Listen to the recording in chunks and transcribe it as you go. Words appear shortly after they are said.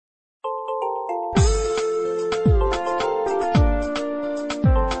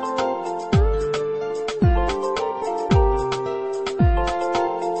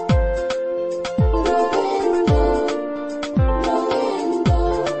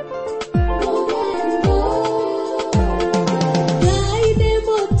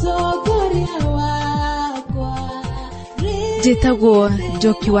Njĩtagwo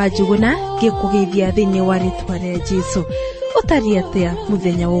Njoki wa Njuguna ngĩkũgeithia thĩinĩ wa rĩtwa rĩa Jesũ. Ũtariĩ atĩa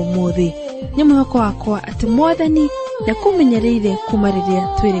mũthenya wa ũmũthĩ? Nĩ mwĩhoko wakwa atĩ Mwathani nĩakũmenyereire kuma rĩrĩa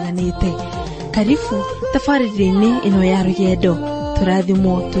twĩrĩganĩte. Karibu tabarĩra-inĩ ĩno ya rũgendo.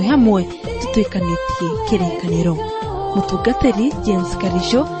 Tũrathimwo twĩ hamwe tũtuĩkanĩtie kĩrĩkanĩro. Mũtungatĩri James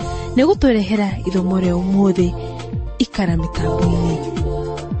Karisho nĩgũtũrehera ithomo rĩa ũmũthĩ. Ikara mĩtambo-inĩ.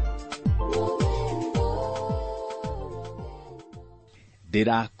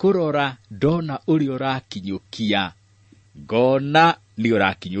 Ndĩrakũrora ndona ũrĩa ũrakinyũkia, ngona nĩ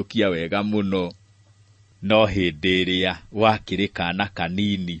ũrakinyũkia wega mũno. No hĩndĩ ĩrĩa wakĩrĩ kana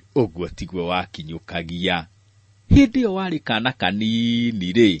kanini ũguo tiguo wakinyũkagia. Hĩndĩ ĩyo warĩ kana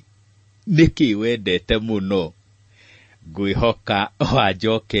kanini rĩ, nĩkĩ wendete mũno? Ngwĩhoka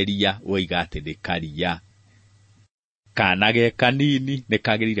wanjokeria woiga atĩ nĩ karia. Kana ge kanini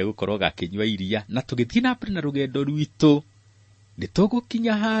nĩkagĩrĩire gũkorwo gakĩnyua iria, na tũgĩthiĩ na mbere na rũgendo rwitũ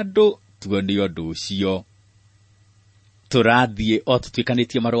nĩtũgũkinya handũ tuone ũndũ ũcio. Tũrathiĩ o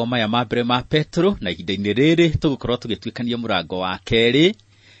tũtuĩkanĩtie marũa maya ma mbere ma Petro, na ihinda-inĩ rĩrĩ tũgũkorwo tũgĩtuĩkania mũrango wa kerĩ,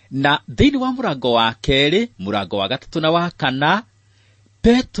 na thĩinĩ wa mũrango wa kerĩ, mũrango wa gatatũ na wa kana,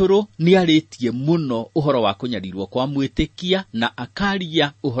 Petro nĩarĩtie mũno ũhoro wa kũnyarirwo kwa mwĩtĩkia na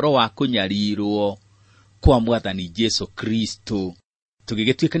akaria ũhoro wa kũnyarirwo kwa Mwathani Jesũ Kristo.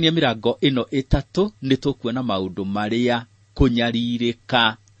 Tũgĩgĩtuĩkania mĩrango ĩno ĩtatũ nĩtũkuona maũndũ marĩa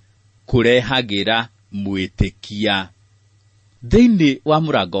kũnyarirĩka kũrehagĩra mwĩtĩkia. Thĩinĩ wa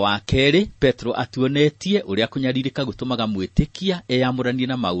mũrango wa kerĩ, Petro atuonetie ũrĩa kũnyarirĩka gũtũmaga mwĩtĩkia eyamũranie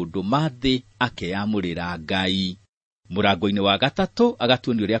na maũndũ ma thĩ akeyamũrĩra Ngai. Mũrango-inĩ wa gatatũ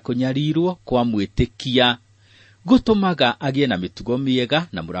agatuonia ũrĩa kũnyarirwo kwa mwĩtĩkia gũtũmaga agĩe na mĩtugo mĩega,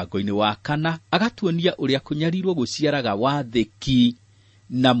 na mũrango-inĩ wa kana agatuonia ũrĩa kũnyarirwo gũciaraga wathĩki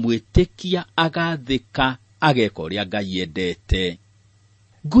na mwĩtĩkia agathĩka ageka ũrĩa Ngai endete.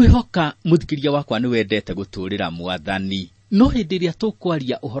 Ngwĩhoka mũthikĩria wakwa nĩ wendete gũtũũrĩra Mwathani. No hĩndĩ ĩrĩa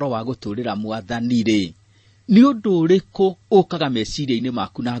tũkwaria ũhoro wa gũtũũrĩra Mwathani rĩ, nĩ ũndũ ũrĩkũ ũkaga meciria-inĩ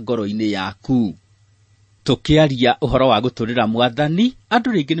maku na ngoro-inĩ yaku? Tũkĩaria ũhoro wa gũtũũrĩra Mwathani, andũ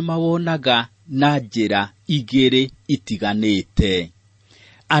rĩngĩ nĩ mawonaga na njĩra igĩrĩ itiganĩte.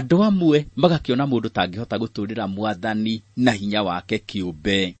 Andũ amwe magakĩona mũndũ tangĩhota gũtũũrĩra Mwathani na hinya wake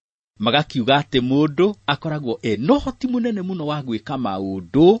kĩũmbe. Magakiuga atĩ mũndũ akoragwo ena ũhoti mũnene mũno wa gwĩka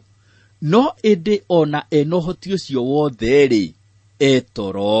maũndũ, no ĩndĩ ona ena ũhoti ũcio wothe rĩ,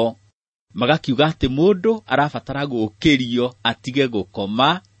 etoro. Magakiuga atĩ mũndũ arabatara gũkĩrio atige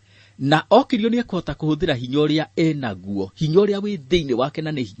gũkoma, na okĩrio nĩ ekũhota kũhũthĩra hinya ũrĩa enaguo, hinya ũrĩa wĩ thĩinĩ wake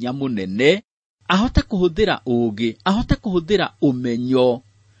na nĩ hinya mũnene, ahote kũhũthĩra ũũgĩ, ahote kũhũthĩra ũmenyo.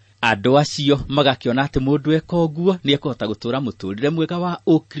 Andũ acio magakĩona atĩ mũndũ eka ũguo nĩ ekũhota gũtũũra mũtũũrĩre mwega wa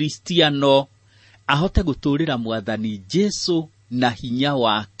ũkristiano, ahote gũtũũrĩra Mwathani Jesũ na hinya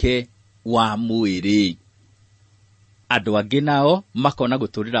wake wa mwĩrĩ. Andũ angĩ nao makona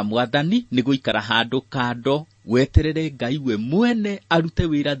gũtũũrĩra Mwathani nĩ gũikara handũ kando, weterere Ngai we mwene arute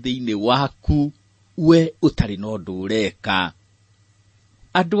wĩra thĩinĩ waku, we ũtarĩ na ũndũ ũreka.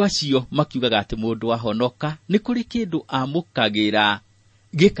 Andũ acio makiugaga atĩ mũndũ ahonoka nĩ kũrĩ kĩndũ amũkagĩra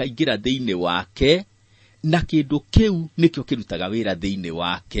gĩkaingĩra thĩinĩ wake, na kĩndũ kĩu nĩkĩo kĩrutaga wĩra thĩinĩ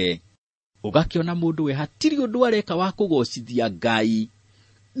wake. Ũgakĩona mũndũ we hatirĩ ũndũ areka wa kũgocithia Ngai,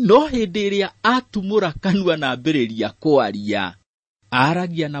 no hĩndĩ ĩrĩa atumũra kanua na ambĩrĩria kwaria,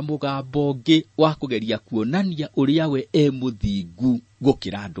 aragia na mũgambo ũngĩ wa kũgeria kuonania ũrĩa we mũthingu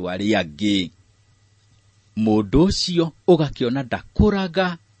gũkĩra andũ arĩa angĩ. Mũndũ ũcio ũgakĩona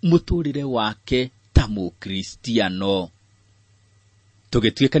ndakũraga mũtũũrĩre wake ta mũkristiano.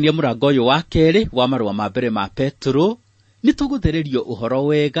 Tũgĩtuĩkania mũrango ũyũ wa kerĩ wa marũa ma mbere ma Petro, nĩ tũgũthererio ũhoro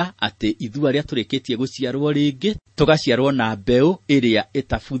wega atĩ ithuĩ arĩa tũrĩkĩtie gũciarwo rĩngĩ, tũgaciarwo na mbeũ ĩrĩa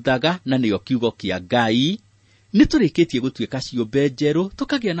ĩtabuthaga, na nĩyo kiugo kĩa Ngai, nĩ tũrĩkĩtie gũtuĩka ciũmbe njerũ,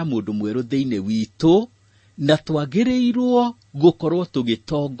 tũkagĩa na mũndũ mwerũ thĩinĩ witũ, na twagĩrĩirwo gũkorwo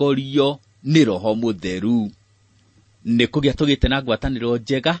tũgĩtongorio nĩ Roho Mũtheru. Nĩ kũgĩa tũgĩte na ngwatanĩro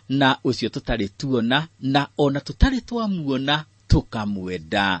njega na ũcio tũtarĩ tuona, na ona tũtarĩ twamuona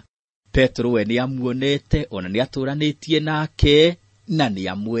tũkamwenda. Petro we nĩ amuonete, ona nĩ atũranĩtie nake, na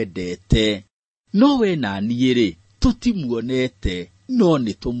nĩ amwendete. No we na niĩ rĩ, tũtimuonete, no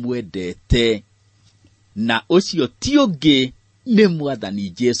nĩ tũmwendete. Na ũcio ti ũngĩ nĩ Mwathani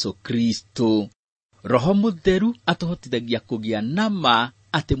Jesũ Kristo. Roho Mũtheru atũhotithagia kũgĩa na ma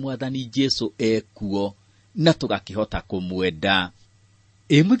atĩ Mwathani Jesũ ekuo, na tũgakĩhota kũmwenda.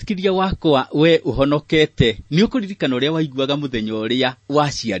 Mũthikĩria wakwa we ũhonokete, nĩ ũkũririkana ũrĩa waiguaga mũthenya ũrĩa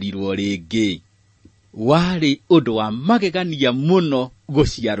waciarirwo rĩngĩ. Warĩ ũndũ wa magegania mũno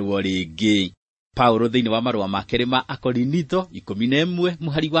gũciarwo rĩngĩ. Paulo thĩinĩ wa marũa ma kerĩ ma Akorinitho 11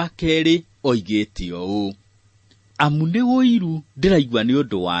 mũhari wa 2 oigĩte ũũ: amu nĩ ũiru ndĩraigua nĩ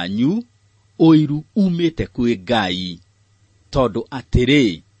ũndũ wanyu, ũiru umĩte kwĩ Ngai, tondũ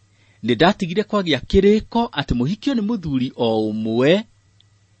atĩrĩ, nĩndatigire kwagĩa kĩrĩko atĩ mũhikio nĩ mũthuri o ũmwe,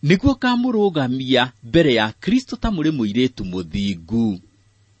 nĩguo ngamũrũgamia mbere ya Kristo ta mũrĩ mũirĩtu mũthingu.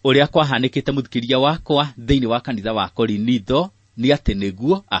 Ũrĩa kwahanĩkĩte mũthikĩria wakwa thĩinĩ wa kanitha wa Korinitho nĩ atĩ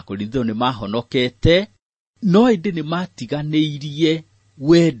nĩguo Akorinitho nĩ mahonokete, no ĩndĩ nĩ matiganĩirie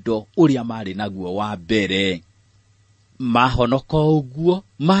wendo ũrĩa marĩ naguo wa mbere. Mahonoka ũguo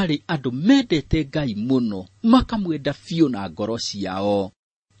marĩ andũ mendete Ngai mũno, makamwenda biũ na ngoro ciao.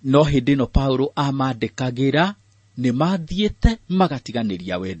 No hĩndĩ ĩno Paulo amandĩkagĩra, nĩ mathiĩte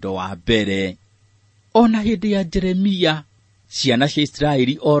magatiganĩria wendo wa mbere. Ona hĩndĩ ya Jeremia, ciana cia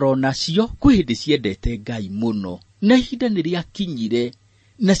Isiraeli oro nacio kwĩ hĩndĩ ciendete Ngai mũno, na ihinda nĩrĩakinyire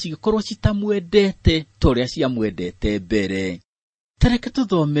na cigĩkorwo citamwendete ta ũrĩa ciamwendete mbere. Tareke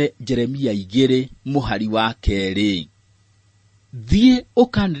tũthome Jeremia 2 mũhari wa 2. Thiĩ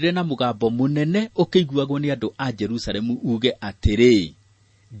ũkanĩre na mũgambo mũnene ũkĩiguagwo nĩ andũ a Jerusalemu uge atĩrĩ,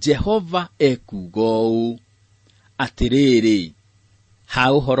 Jehova ekuuga ũũ, atĩrĩrĩ,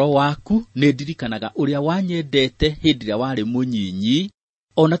 ha ũhoro waku nĩndirikanaga ũrĩa wanyendete hĩndĩ ĩrĩa warĩ mũnyinyi,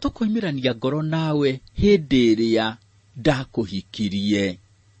 ona tũkoimĩrania ngoro nawe hĩndĩ ĩrĩa ndakũhikirie,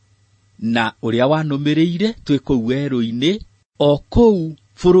 na ũrĩa wanũmĩrĩire twĩ kũu werũ-inĩ, o kũu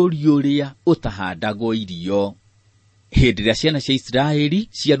bũrũri ũrĩa ũtahandagwo irio. Hĩndĩ ĩrĩa ciana cia Isiraeli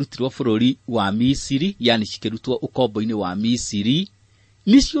ciarutirwo bũrũri wa Misiri, yani cikĩrutwo ũkombo-inĩ wa Misiri,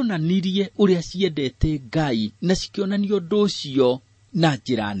 nĩcionanirie ũrĩa ciendete Ngai na cikĩonania ũndũ ũcio na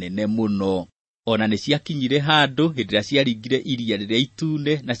njĩra nene mũno. Ona nĩ ciakinyire handũ hĩndĩ ĩrĩa ciaringire iria rĩrĩa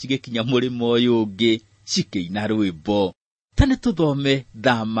itune na cigĩkinya mũrĩmo ũyũ ũngĩ cikĩina rwĩmbo. Ta nĩ tũthome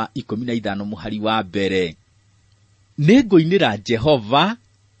Thama 15 mũhari wa mbere. Nĩngũinĩra Jehova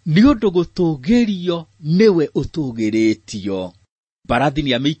nĩ ũndũ gũtũũgĩrio nĩwe ũtũũgĩrĩtio. Mbarathi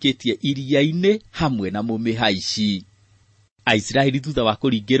nĩamĩikĩtie iria-inĩ hamwe na mũmĩhaici. Aisiraeli thutha wa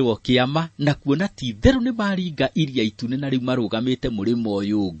kũringĩrwo kĩama na kuona ti therũ nĩ maringa iria itune na rĩu marũgamĩte mũrĩmo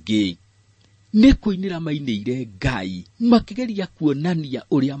ũyũ ũngĩ, nĩ kũinĩra mainĩire Ngai, makĩgeria kuonania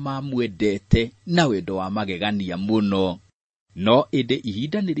ũrĩa mamwendete na wendo wa magegania mũno. No ĩndĩ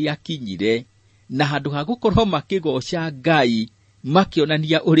ihinda nĩrĩakinyire, na handũ ha gũkorwo makĩgoca Ngai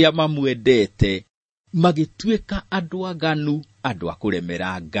makĩonania ũrĩa mamwendete, magĩtuĩka andũ aganu, andũ a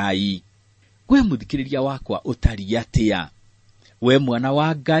kũremera Ngai. We mũthikĩrĩria wakwa ũtari atĩa? We mwana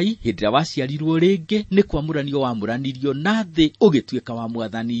wa Ngai, hĩndĩ ĩrĩa waciarirwo rĩngĩ nĩ kwamũranio wamũranirio na thĩ ũgĩtuĩka wa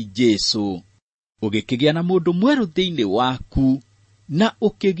Mwathani Jesũ. Ũgĩkĩgĩa na mũndũ mwerũ thĩinĩ waku, na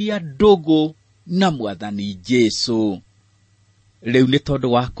ũkĩgĩa ndũgũ na Mwathani Jesũ. Rĩu nĩ tondũ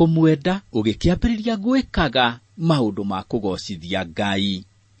wa kũmwenda ũgĩkĩambĩrĩria gwĩkaga maũndũ ma kũgocithia Ngai.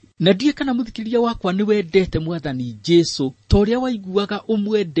 Na ndiĩ kana mũthikĩrĩria wakwa nĩ wendete Mwathani Jesũ ta ũrĩa waiguaga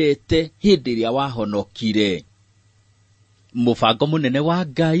ũmwendete hĩndĩ ĩrĩa wahonokire. Mũbango mũnene wa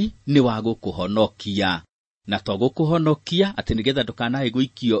Ngai nĩ wa gũkũhonokia, na to gũkũhonokia atĩ nĩgetha ndũkanae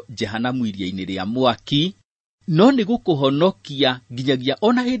gũikio jehanamu iria-inĩ rĩa mwaki, no nĩ gũkũhonokia nginyagia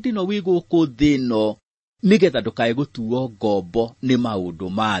ona hĩndĩ ĩno wĩ gũkũ thĩ ĩno, nĩgetha ndũkae gũtuo ngombo nĩ maũndũ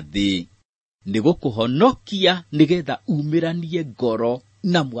ma thĩ. Nĩ gũkũhonokia nĩgetha umĩranie ngoro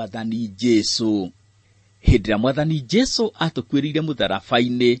na Mwathani Jesũ. Hĩndĩ ĩrĩa Mwathani Jesũ atũkuĩrĩire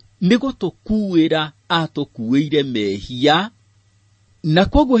mũtharaba-inĩ, nĩ gũtũkuĩra atũkuĩire mehia, na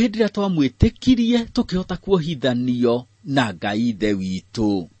koguo hĩndĩ ĩrĩa twamwĩtĩkirie tũkĩhota kuohithanio na Ngai Ithe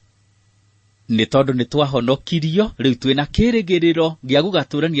witũ. Nĩ tondũ nĩ twahonokirio, rĩu twĩna kĩrĩgĩrĩro gĩa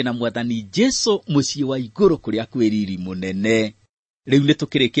gũgatũrania na Mwathani Jesũ mũciĩ wa igũrũ kũrĩa kwĩ riri mũnene. Rĩu nĩ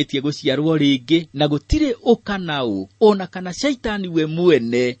tũkĩrĩkĩtie gũciarwo rĩngĩ, na gũtirĩ ũkanaũ ona kana shaitani we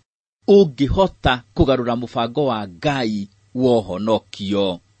mwene ũngĩhota kũgarũra mũbango wa Ngai wa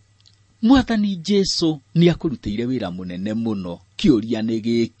ũhonokio. Mwathani Jesũ nĩ akũrutĩire wĩra mũnene mũno. Kĩũria nĩ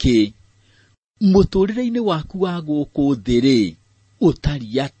gĩkĩ: mũtũrĩre-inĩ waku wa gũkũ thĩ-rĩ, ũtari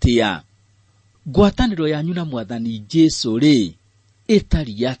atĩa? Ngwatanĩro yanyu na Mwathani Jesũ-rĩ,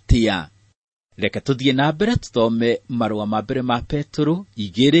 ĩtari atĩa? Reke tũthiĩ na mbere tũthome marũa ma mbere ma Petro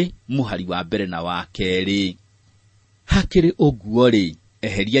 2 mũhari wa mbere na wa 2. Hakĩrĩ ũguo-rĩ,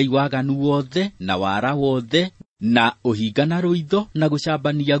 eheriai waganu wothe na wara wothe na ũhinga na rũitho na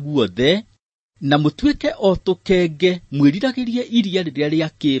gũcambania guothe, na mũtuĩke o tũkenge mwĩriragĩrie iria rĩrĩa rĩa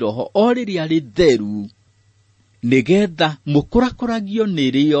kĩroho o rĩrĩa rĩtheru, nĩgetha mũkũrakũragio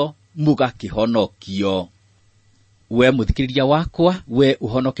nĩrĩo mũgakĩhonokio. We mũthikĩrĩria wakwa, we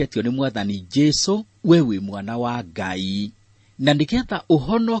ũhonoketio nĩ Mwathani Jesũ, we wĩ mwana wa Ngai, na nĩgetha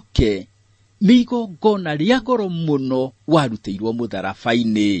ũhonoke nĩ igongona rĩa goro mũno warutĩirwo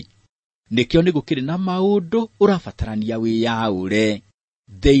mũtharaba-inĩ. Nĩkĩo nĩ gũkĩrĩ na maũndũ ũrabatarania wĩyaũre.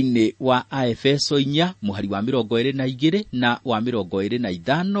 Thĩinĩ wa Aefeso 4 mũhari wa 22 na wa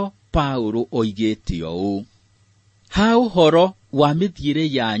 25 Paulo oigĩte ũũ: ha ũhoro wa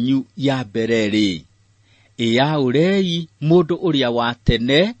mĩthiĩre yanyu ya mbere-rĩ, ĩyaũrei mũndũ ũrĩa wa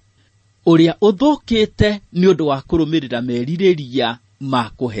tene, ũrĩa ũthũkĩte nĩ ũndũ wa kũrũmĩrĩra merirĩria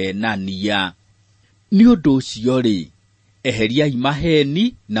ma kũhenania. Nĩ ũndũ ũcio-rĩ, eheriai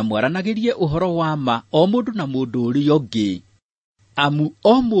maheni na mwaranagĩrie ũhoro wa ma o mũndũ na mũndũ ũrĩa ũngĩ, amu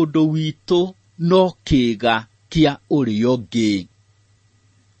o mũndũ witũ no kĩĩga kĩa ũrĩa ũngĩ.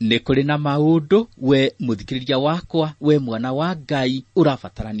 Nĩ kũrĩ na maũndũ we mũthikĩrĩria wakwa, we mwana wa Ngai,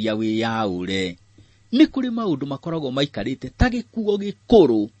 ũrabatarania wĩyaũre. Nĩ kũrĩ maũndũ makoragwo maikarĩte ta gĩkuo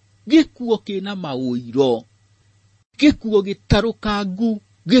gĩkũrũ, gĩkuo kĩna maũiro, gĩkuo gĩtarũkangu,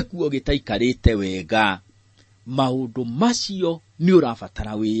 gĩkuo gĩtaikarĩte wega. Maũndũ macio nĩ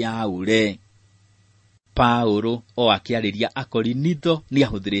ũrabatara wĩyaũre. Paulo o akĩarĩria Akorinitho nĩ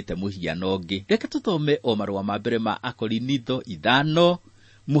ahũthĩrĩte mũhiano ũngĩ. Reke tũthome o marũa ma mbere ma Akorinitho 5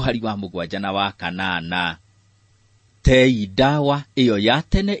 mũhari wa 7 na wa 8. Tei ndawa ĩyo ya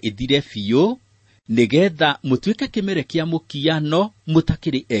tene ĩthire biũ, nĩgetha mũtuĩke kĩmere kĩa mũkiano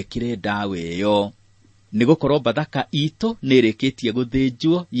mũtakĩrĩ ekĩre ndawa ĩyo. Nĩgũkorwo Bathaka itũ nĩrĩkĩtie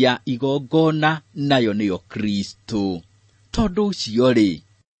gũthĩnjwo ya igongona, nayo nĩyo Kristo. Tondũ ũcio-rĩ,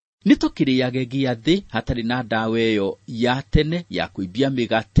 nĩtũkĩrĩage gĩathĩ hatarĩ na ndawa ĩyo ya tene ya kũimbia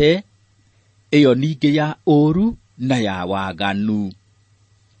mĩgate, ĩyo ningĩ ya ũũru na ya waganu.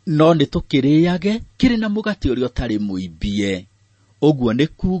 No nĩtũkĩrĩage kĩrĩ na mũgate ũrĩa ũtarĩ mũimbie. Ũguo nĩ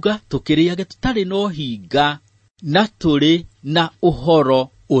kuuga tũkĩrĩage tũtarĩ na ũhinga na tũrĩ na ũhoro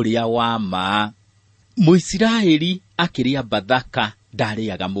ũrĩa wa ma. Mũisiraeli akĩrĩa Bathaka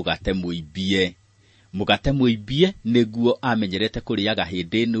ndarĩaga mũgate mũimbie. Mũgate mũimbie nĩguo amenyerete kũrĩaga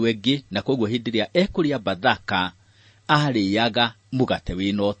hĩndĩ ĩno ĩngĩ, na koguo hĩndĩ ĩrĩa ekũrĩa Bathaka arĩaga mũgate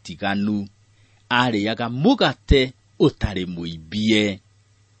wĩna ũtiganu, arĩaga mũgate ũtarĩ mũimbie.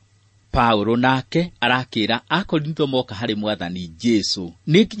 Paulo nake arakĩra Akorinitho moka harĩ Mwathani Jesũ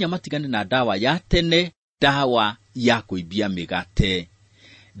nĩ nginya matigane na ndawa ya tene, ndawa ya kũimbia mĩgate.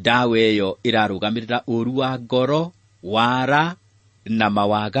 Ndawa ĩyo ĩrarũgamĩrĩra ũũru wa ngoro, wara na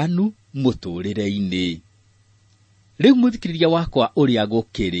mawaganu mũtũrĩre-inĩ. Rĩu mũthikĩrĩria wakwa ũrĩa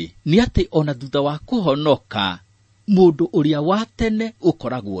gũkĩrĩ nĩ atĩ ona thutha wa kũhonoka, mũndũ ũrĩa wa tene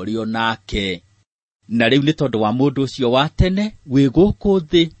ũkoragwo ũrĩ o nake. Na rĩu nĩ tondũ wa mũndũ ũcio wa tene, wĩ gũkũ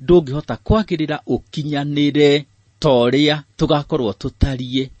thĩ ndũngĩhota kwagĩrĩra ũkinyanĩre ta ũrĩa tũgakorwo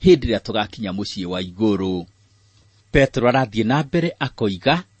tũtariĩ hĩndĩ ĩrĩa tũgakinya mũciĩ wa igũrũ. Petro arathiĩ na mbere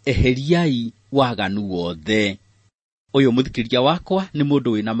akoiga, eheriai waganu wothe. Ũyũ mũthikĩrĩria wakwa nĩ mũndũ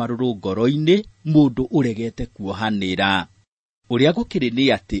wĩna marũrũ ngoro-inĩ, mũndũ ũregete kuohanĩra. Ũrĩa gũkĩrĩ nĩ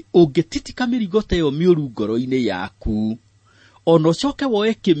atĩ ũngĩtitika mĩrigo ta ĩyo mĩũru ngoro-inĩ yaku, ona ũcoke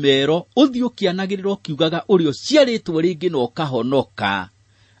woe kĩmero ũthiĩ ũkĩanagĩrĩra ũkiugaga ũrĩa ũciarĩtwo rĩngĩ na ũkahonoka,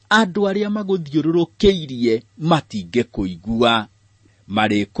 andũ arĩa magũthiũrũrũkĩirie matingĩkũigua.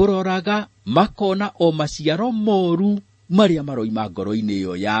 Marĩkũroraga makona o maciaro moru marĩa maroima ngoro-inĩ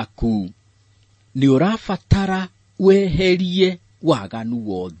ĩyo yaku. Nĩ ũrabatara weherie waganu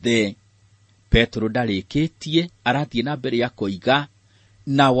wothe. Petro ndarĩkĩtie, arathiĩ na mbere ya kũiga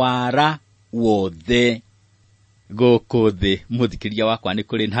na wara wothe. Gũkũ thĩ mũthikĩrĩria wakwa nĩ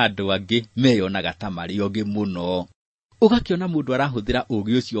kũrĩ na andũ angĩ meyonaga ta marĩ ogĩ mũno. Ũgakĩona mũndũ arahũthĩra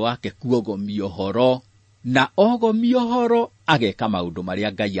ũũgĩ ũcio wake kuogomia ũhoro, na ogomia ũhoro ageka maũndũ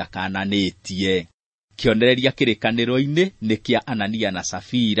marĩa Ngai akananĩtie. Kĩonereria kĩrĩkanĩro-inĩ nĩ kĩa Anania na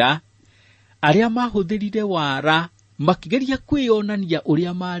Safira, arĩa mahũthĩrire wara makĩgeria kwĩyonania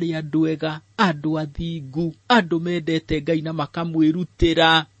ũrĩa marĩ andũ ega, andũ athingu, andũ mendete Ngai na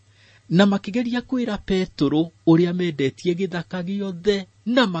makamwĩrutĩra, na makĩgeria kwĩra Petro ũrĩa mendetie gĩthaka gĩothe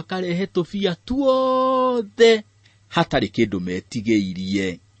na makarehe tũbia tuothe hatarĩ kĩndũ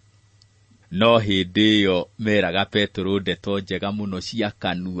metigĩirie. No hĩndĩ ĩyo meraga Petro ndeto njega mũno cia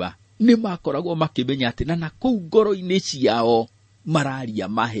kanua, nĩ makoragwo makĩmenya atĩ na kũu ngoro-inĩ ciao mararia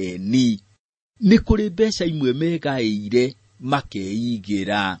maheni. Nĩ kũrĩ mbeca imwe megaĩire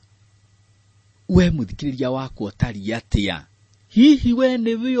makeigĩra. We mũthikĩrĩria wakwa ũtariĩ atĩa? Hihi we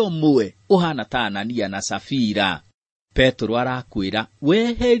nĩwe ũmwe ũhana ta Anania na Safira? Petro arakwĩra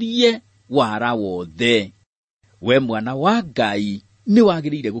weherie wara wothe. We mwana wa Ngai nĩ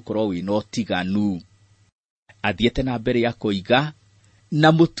wagĩrĩire gũkorwo wĩna ũtiganu. Athiĩte na mbere ya kũiga,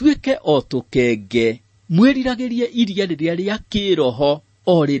 na mũtuĩke o tũkenge, mwĩriragĩrie iria rĩrĩa rĩa kĩroho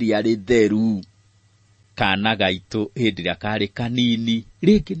o rĩrĩa rĩtheru. kana gaitũ hĩndĩ ĩrĩa karĩ kanini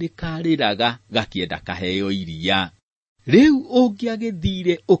rĩngĩ nĩ karĩraga gakĩenda kaheo iria. Rĩu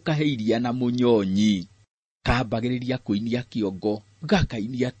ũngĩagĩthire ũkahe iria na mũnyonyi, kambagĩrĩria kũinia kĩongo,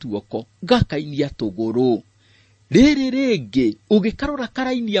 gakainia tuoko, gakainia tũgũrũ. Rĩrĩ rĩngĩ ũgĩkarora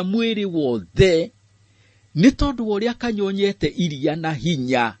karainia mwĩrĩ wothe, nĩ tondũ wa ũrĩa kanyonyete iria na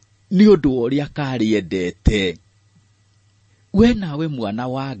hinya, nĩ ũndũ wa ũrĩa karĩendete. We nawe mwana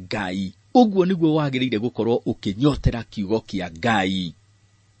wa Ngai, ũguo nĩguo wagĩrĩire gũkorwo ũkĩnyotera kiugo kĩa Ngai.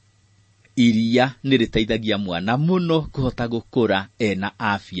 Iria nĩ rĩteithagia mwana mũno kũhota gũkũra ena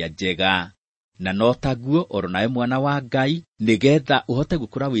afya njega. Na no taguo oro nawe mwana wa Ngai, nĩgetha ũhote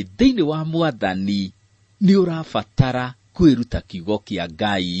gũkũra wĩ thĩinĩ wa Mwathani, nĩ ũrabatara kwĩruta kiugo kĩa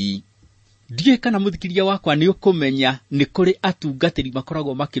Ngai. Ndiũĩ kana mũthikĩria wakwa nĩ ũkũmenya nĩ kũrĩ atungatĩri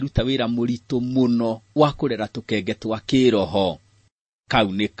makoragwo makĩruta wĩra mũritũ mũno wa kũrera tũkenge twa kĩroho. Kau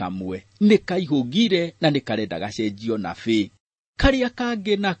nĩ kamwe, nĩ kaihũgire na nĩ karenda gacenjio na bĩ. Karĩa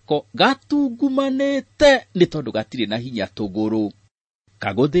kangĩ nako gatungumanĩte nĩ tondũ gatirĩ na hinya tũgũrũ.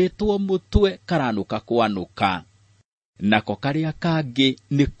 Kagũthĩtwo mũtwe karanũka kwanũka. Nako karĩa kangĩ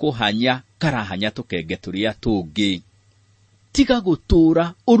nĩ kũhanya karahanya tũkenge tũrĩa tũngĩ. Tiga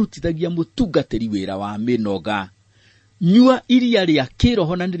gũtũũra ũrutithagia mũtungatĩri wĩra wa mĩnoga. Nyua iria rĩa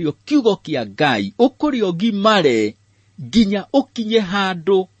kĩroho na nĩrĩo kiugo kĩa Ngai, ũkũrĩa ũgimare nginya ũkinye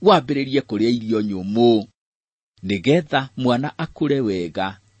handũ wambĩrĩrie kũrĩa irio nyũmũ. Nĩgetha mwana akũre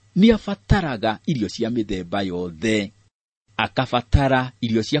wega, nĩ abataraga irio cia mĩthemba yothe. Akabatara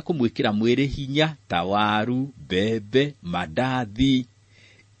irio cia kũmwĩkĩra mwĩrĩ hinya ta waru, mbembe, mandathi.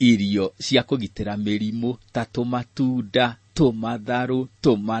 Irio cia kũgitĩra mĩrimũ ta tũmatunda, tũmatharũ,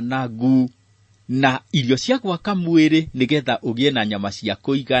 tũmanagu. Na irio cia gwaka mwĩrĩ nĩgetha ũgĩe na nyama cia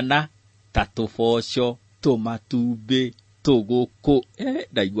kũigana ta tũboco, tũmatumbĩ, tũgũkũ.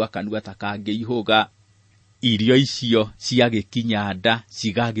 Ndaigua kanua ta kangĩihũga. Irio icio ciagĩkinya nda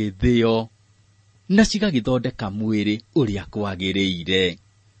cigagĩthĩo na cigagĩthondeka mwĩrĩ ũrĩa kwagĩrĩire.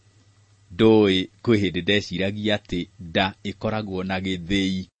 Ndũĩ kwĩ hĩndĩ ndeciragia atĩ nda ĩkoragwo na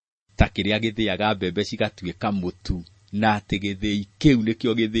gĩthĩi ta kĩrĩa gĩthĩaga mbembe cigatuĩka mũtu, na atĩ gĩthĩi kĩu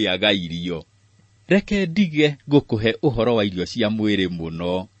nĩkĩo gĩthĩaga irio. Reke ndige gũkũhe ũhoro wa irio cia mwĩrĩ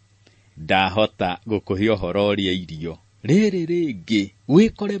mũno. Ndahota gũkũhe ũhoro ũrĩa irio. Rĩrĩ rĩngĩ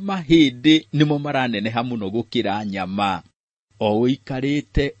wĩkore mahĩndĩ nĩmo maraneneha mũno gũkĩra nyama. O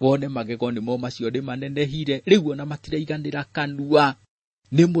ũikarĩte wone magego nĩmo macio nĩ manenehire, rĩu ona matiraiganĩra kanua.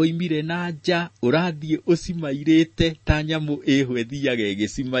 Nĩmoimire na nja, ũrathiĩ ũcimairĩte ta nyamũ ĩhũ ĩthiaga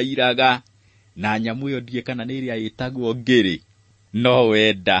ĩgĩcimairaga. Na nyamũ ĩyo ndiũĩ kana nĩ ĩrĩa ĩtagwo ngĩrĩ. No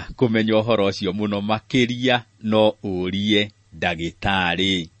wenda kũmenya ũhoro ũcio mũno makĩria, no ũrie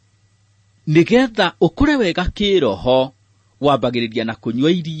ndagĩtarĩ. Nĩgetha ũkũre wega kĩroho, wambagĩrĩria na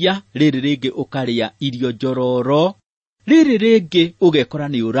kũnyua iria, rĩrĩ rĩngĩ ũkarĩa irio njororo, rĩrĩ rĩngĩ ũgekora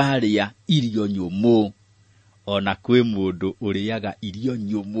nĩ ũrarĩa irio nyũmũ. Ona kwĩ mũndũ ũrĩaga irio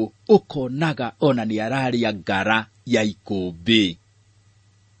nyũmũ, ũkonaga ona nĩ ararĩa ngara ya ikũmbĩ.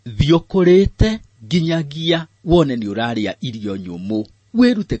 Thiĩ ũkũrĩte nginyagia wone nĩ ũrarĩa irio nyũmũ,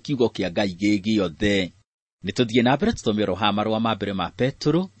 wĩrute kiugo kĩa Ngai gĩgĩothe. Nĩtũthiĩ na mbere tũthome marũa ma mbere ma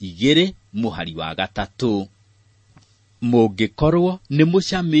Petro 2:3. Mũngĩkorwo nĩ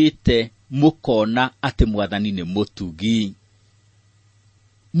mũcamĩte mũkona atĩ Mwathani nĩ mũtugi.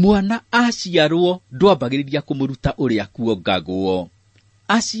 Mwana aciarwo ndwambagĩrĩria kũmũruta ũrĩa kuongagwo.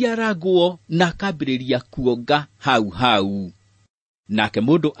 Aciaragwo na akambĩrĩria kuonga hau hau. Nake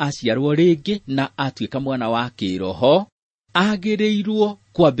mũndũ aciarwo rĩngĩ na atuĩka mwana wa kĩroho, agĩrĩirwo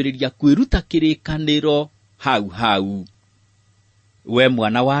kwambĩrĩria kwĩruta kĩrĩkanĩro hau hau. We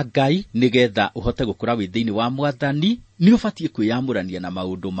mwana wa Ngai, nĩgetha ũhote gũkũra wĩ thĩinĩ wa Mwathani, nĩ ũbatiĩ kwĩyamũrania na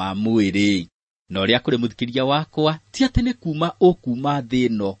maũndũ ma mwĩrĩ. Na ũrĩa kũrĩ mũthikĩria wakwa, ti atĩ nĩ kuma thĩ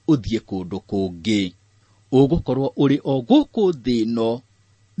ĩno ũthiĩ kũndũ kũngĩ. Ũgũkorwo ũrĩ o gũkũ thĩ ĩno,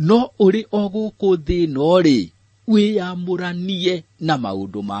 no ũrĩ o gũkũ thĩ ĩno rĩ, wĩyamũranie na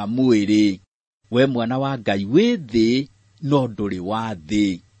maũndũ ma mwĩrĩ. We mwana wa Ngai wĩ thĩ, no ndũrĩ wa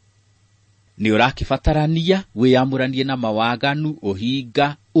thĩ. Nĩ ũrakĩbatarania wĩyamũranie na mawaganu,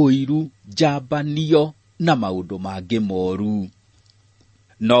 ũhinga, ũiru, njambanio na maũndũ mangĩ moru.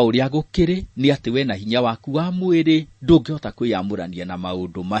 No ũrĩa gũkĩrĩ nĩ atĩ we na hinya waku wa mwĩrĩ ndũngĩhota kwĩyamũrania na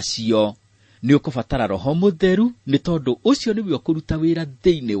maũndũ macio. Nĩ ũkũbatara Roho Mũtheru, nĩ tondũ ũcio nĩwe ũkũruta wĩra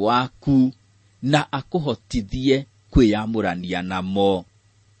thĩinĩ waku na akũhotithie kwĩyamũrania namo.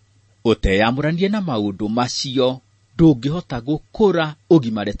 Ũteyamũranie na maũndũ macio, ndũngĩhota gũkũra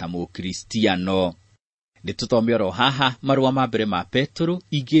ũgimare ta mũkristiano. Nĩtũthome oro haha marũa ma mbere ma Petro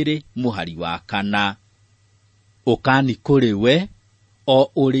 2:4. Ũkani kũrĩ we,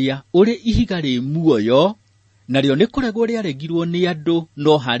 o ũrĩa ũrĩ ihiga rĩ muoyo, narĩo nĩ kũregwo rĩaregirwo nĩ andũ,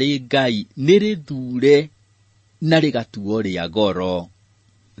 no harĩ Ngai nĩ rĩthure na rĩgatuo rĩa goro.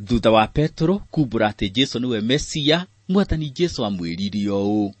 Thutha wa Petro kumbũra atĩ Jesũ nĩwe Mesia, Mwathani Jesũ amwĩrire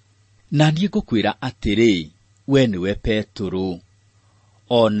ũũ: na niĩ ngũkwĩra atĩrĩ, we nĩwe Petro,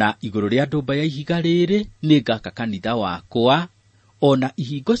 ona igũrũ rĩa ndũmba ya ihiga rĩrĩ nĩngaka kanitha wakwa, ona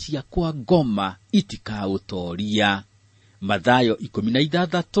ihingo ciakwa ngoma itikaũtooria. Mathayo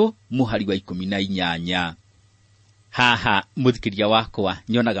 16 mũhari wa 18. Haha mũthikĩria wakwa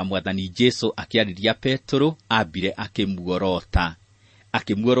nyonaga Mwathani Jesũ akĩarĩria Petro ambire akĩmuorota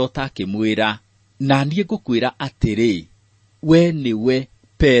akĩmwĩra, na niĩ ngũkwĩra atĩrĩ, we nĩwe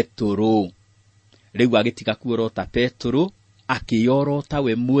Petro. Rĩu agĩtiga kuorota Petro, akĩyorota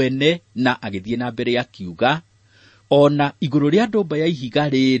we mwene na agĩthiĩ na mbere akiuga, ona igũrũ rĩa ndũmba ya ihiga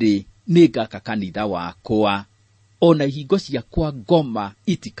rĩrĩ nĩngaka kanitha wakwa, ona ihingo ciakwa ngoma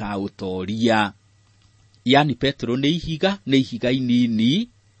itikaũtooria. Yani Petro nĩ ihiga inini,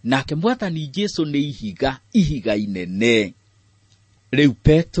 nake Mwathani Jesũ nĩ ihiga inene. Rĩu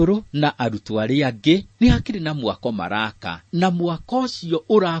Petro na arutwo arĩa angĩ nĩ hakĩrĩ na mwako maraka, na mwako ũcio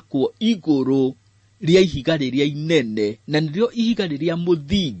ũrakwo igũrũ rĩa ihiga rĩrĩa inene, na nĩrĩo ihiga rĩrĩa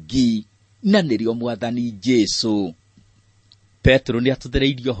mũthingi, na nĩrĩo Mwathani Jesũ. Petro nĩ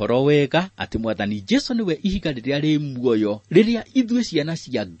atũthereirio horo wega atĩ Mwathani Jesũ nĩwe ihiga rĩrĩa rĩ muoyo, rĩrĩa ithuĩ ciana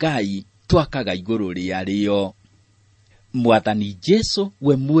cia Ngai twakaga igũrũ rĩarĩo. Mwathani Jesũ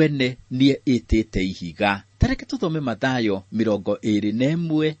we mwene nĩ etĩte ihiga. Tareke tũthome Mathayo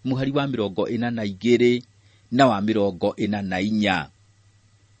 21 mũhari wa 42 na wa 44.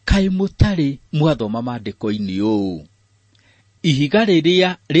 Kaĩ mũtarĩ mwathoma maandĩko-inĩ ũũ: ihiga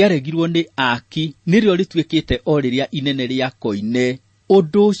rĩrĩa rĩaregirwo nĩ aaki nĩrĩo rĩtuĩkĩte o rĩrĩa inene rĩa koine,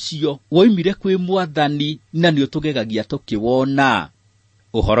 ũndũ ũcio woimire kwĩ Mwathani, na nĩ ũtũgegagia tũkĩwona.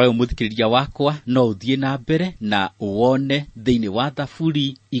 Ũhoro ũyũ mũthikĩrĩria wakwa no ũthiĩ na mbere na uwone thĩinĩ wa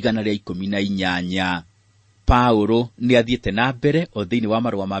Thaburi 118. Paulo nĩ athiĩte na mbere o thĩinĩ wa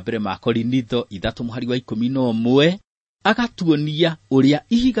marũa ma mbere ma Korinitho 3 mũhari wa 11, agatuonia ũrĩa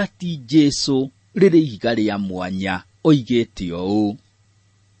ihiga ti Jesũ rĩrĩ ihiga rĩa mwanya. Oigĩte ũũ: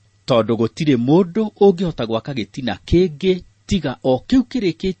 tondũ gũtirĩ mũndũ ũngĩhota gwaka gĩtina kĩngĩ tiga o kĩu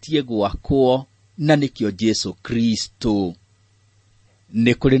kĩrĩkĩtie gwakwo, na nĩkĩo Jesũ Kristo.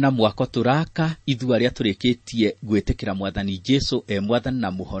 Nĩ kũrĩ na mwako tũraka ithuĩ arĩa tũrĩkĩtie gwĩtĩkĩra Mwathani Jesũ Mwathani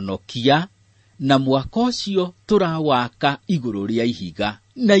na Mũhonokia, na mwako ũcio tũrawaka igũrũ rĩa ihiga,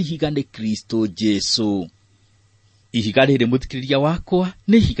 na ihiga nĩ Kristo Jesũ. Ihiga rĩrĩ mũthikĩrĩria wakwa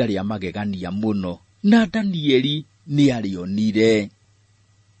nĩ ihiga rĩa magegania mũno, na Danieli nĩ arĩonire.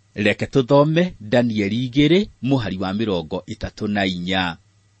 Reke tũthome Danieli 2 mũhari wa 34.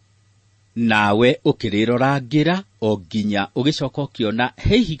 Nawe ũkĩrĩrorangĩra o nginya ũgĩcoka ũkĩona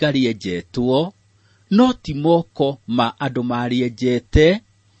he ihiga rĩenjetwo, no ti moko ma andũ marĩenjete,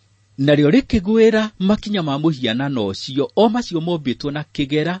 narĩo rĩkĩgwĩra makinya ma mũhianano ũcio, o macio mombĩtwo na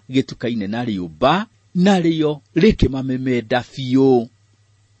kĩgera gĩtukaine na rĩũmba, narĩo rĩkĩmamemenda biũ.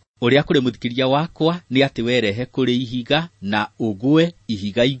 Ũrĩa kũrĩ mũthikĩria wakwa nĩ atĩ werehe kũrĩ ihiga na ũgwe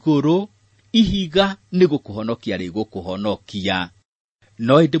ihiga igũrũ, ihiga nĩ gũkũhonokia rĩgũkũhonokia.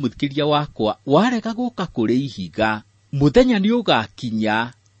 No ĩndĩ mũthikĩria wakwa, warega gũka kũrĩ ihiga, mũthenya nĩ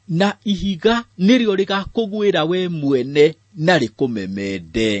ũgakinya na ihiga nĩrĩo rĩgakũgwĩra we mwene na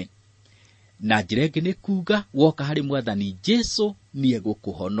rĩkũmemende. Na njĩra ĩngĩ nĩ kuuga, woka harĩ Mwathani Jesũ nĩ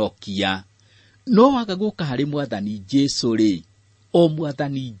egũkũhonokia. No waga gũka harĩ Mwathani Jesũ rĩ, o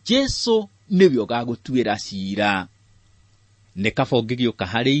Mwathani Jesũ nĩwe ũgagũtuĩra ciira. Nĩ kaba ũngĩgĩũka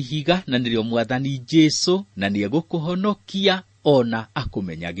harĩ ihiga, na nĩrĩo Mwathani Jesũ, na nĩ egũkũhonokia ona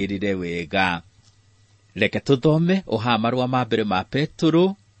akũmenyagĩrĩre wega. Reke tũthome oha marũa ma mbere ma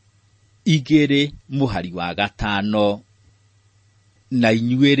Petro 2 mũhari wa 5. Na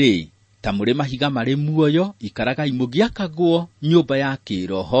inyuĩ-rĩ, ta mũrĩ mahiga marĩ muoyo, ikaragai mũgĩakagwo nyũmba ya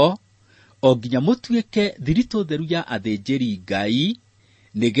kĩroho, o nginya mũtuĩke thiritũ theru ya athĩnjĩri Ngai,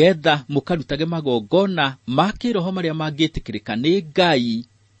 nĩgetha mũkarutage magongona ma kĩroho marĩa mangĩtĩkĩrĩka nĩ Ngai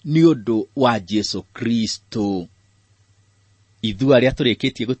nĩ ũndũ wa Jesũ Kristo. Ithuĩ arĩa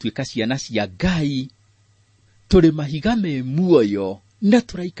tũrĩkĩtie gũtuĩka ciana cia Ngai, tũrĩ mahiga me muoyo na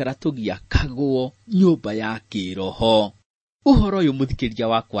tũraikara tũgĩakagwo nyũmba ya kĩroho. Ũhoro ũyũ mũthikĩria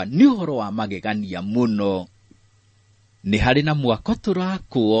wakwa nĩ ũhoro wa magegania mũno. Nĩ harĩ na mwako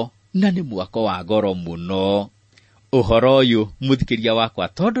tũrakwo, na nĩ mwako wa goro mũno. Ũhoro ũyũ mũthikĩria wakwa,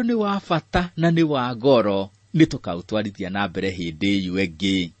 tondũ nĩ wa bata na nĩ wa goro, nĩ tũkaũtwarithia na mbere hĩndĩ ĩyo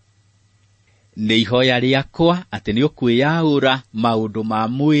ĩngĩ. Nĩ ihoya rĩakwa atĩ nĩ ũkwĩyaũra maũndũ ma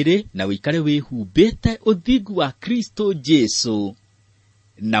mwĩrĩ na wĩikare wĩhumbĩte ũthingu wa Kristo Jesũ,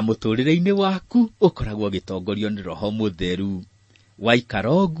 na mũtũrĩre-inĩ waku ũkoragwo gĩtongorio nĩ Roho Mũtheru. Waikara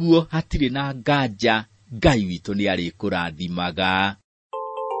ũguo hatirĩ na nganja, Ngai witũ nĩ arĩkũrathimaga.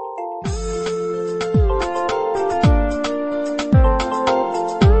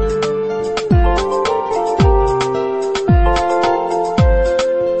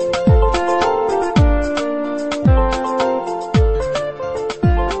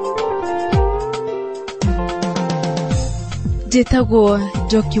 Njĩtagwo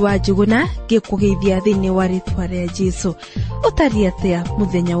Njoki wa Njuguna, ngĩkũgeithia thĩinĩ wa rĩtwa rĩa Jesũ. Ũtariĩ atĩa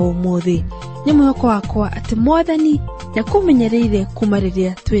mũthenya wa ũmũthĩ? Nĩ mwĩhoko wakwa atĩ Mwathani nĩakũmenyereire kuma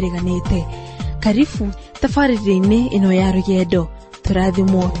rĩrĩa twĩrĩganĩte. Karibu tabarĩra-inĩ ĩno ya rũgendo,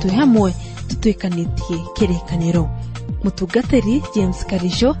 tũrathimwo twĩ hamwe tũtuĩkanĩtie kĩrĩkanĩro. Mũtungatĩri James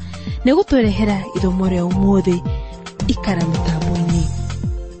Karisho nĩgũtũrehera ithomo rĩa ũmũthĩ. Ikara mĩtambo.